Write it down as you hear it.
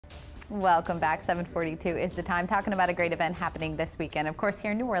Welcome back. 7:42 is the time. Talking about a great event happening this weekend. Of course,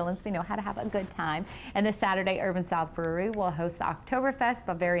 here in New Orleans, we know how to have a good time. And this Saturday, Urban South Brewery will host the Oktoberfest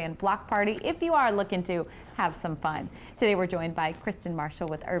Bavarian Block Party if you are looking to have some fun. Today, we're joined by Kristin Marshall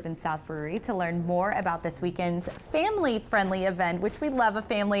with Urban South Brewery to learn more about this weekend's family-friendly event, which we love a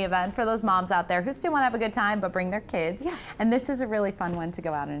family event for those moms out there who still want to have a good time but bring their kids. Yeah. And this is a really fun one to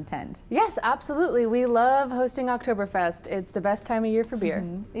go out and attend. Yes, absolutely. We love hosting Oktoberfest. It's the best time of year for beer.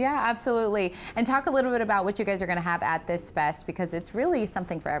 Mm-hmm. Yeah, absolutely. And talk a little bit about what you guys are going to have at this fest, because it's really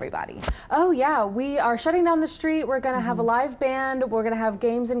something for everybody. Oh yeah, we are shutting down the street. We're going to have a live band. We're going to have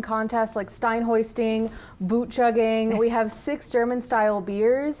games and contests like stein hoisting, boot chugging. We have 6 German style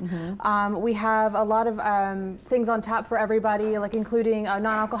beers. We have a lot of things on tap for everybody, like including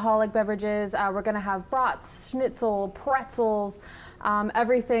non-alcoholic beverages. We're going to have brats, schnitzel, pretzels,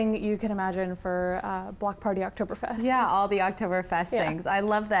 everything you can imagine for Block Party Oktoberfest. Yeah, all the Oktoberfest things. I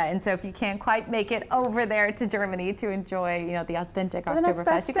love that. And so if you can't quite make it over there to Germany to enjoy, you know, the authentic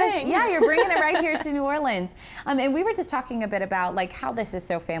Oktoberfest, you guys, you're bringing it right here to New Orleans. And we were just talking a bit about like how this is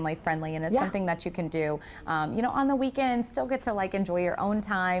so family friendly, and it's something that you can do, you know, on the weekend, still get to like enjoy your own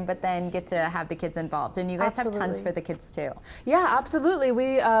time, but then get to have the kids involved. And you guys have tons for the kids too. Yeah, absolutely.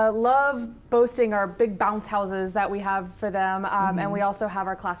 We love boasting our big bounce houses that we have for them. And we also have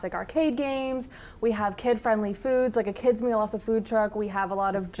our classic arcade games. We have kid-friendly foods, like a kid's meal off the food truck. We have a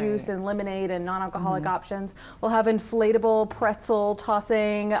lot of juice and lemonade and non-alcoholic options. We'll have inflatable pretzel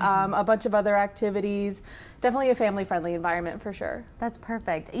tossing, a bunch of other activities. Definitely a family-friendly environment for sure. That's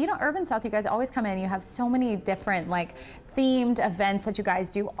perfect. You know, Urban South, you guys always come in, you have so many different like themed events that you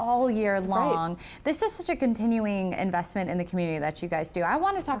guys do all year long. This is such a continuing investment in the community that you guys do. I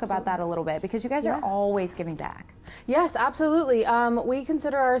want to talk about that a little bit, because you guys are always giving back. Yes, absolutely. We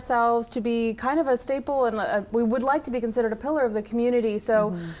consider ourselves to be kind of a staple, and we would like to be considered a pillar of the community.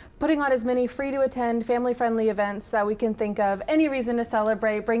 So putting on as many free to attend, family-friendly events that we can think of, any reason to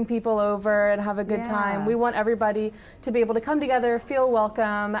celebrate, bring people over and have a good time. We want everybody to be able to come together, feel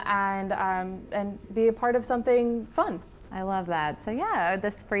welcome, and be a part of something fun. I love that. So yeah,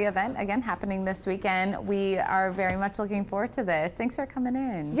 this free event, again, happening this weekend. We are very much looking forward to this. Thanks for coming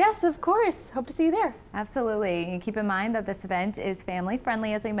in. Yes, of course. Hope to see you there. Absolutely. And keep in mind that this event is family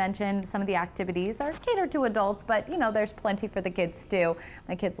friendly, as we mentioned. Some of the activities are catered to adults, but you know, there's plenty for the kids too.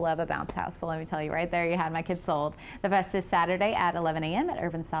 My kids love a bounce house, so let me tell you, right there, you had my kids sold. The fest is Saturday at 11 a.m. at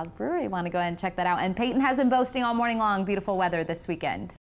Urban South Brewery. You want to go ahead and check that out. And Peyton has been boasting all morning long. Beautiful weather this weekend.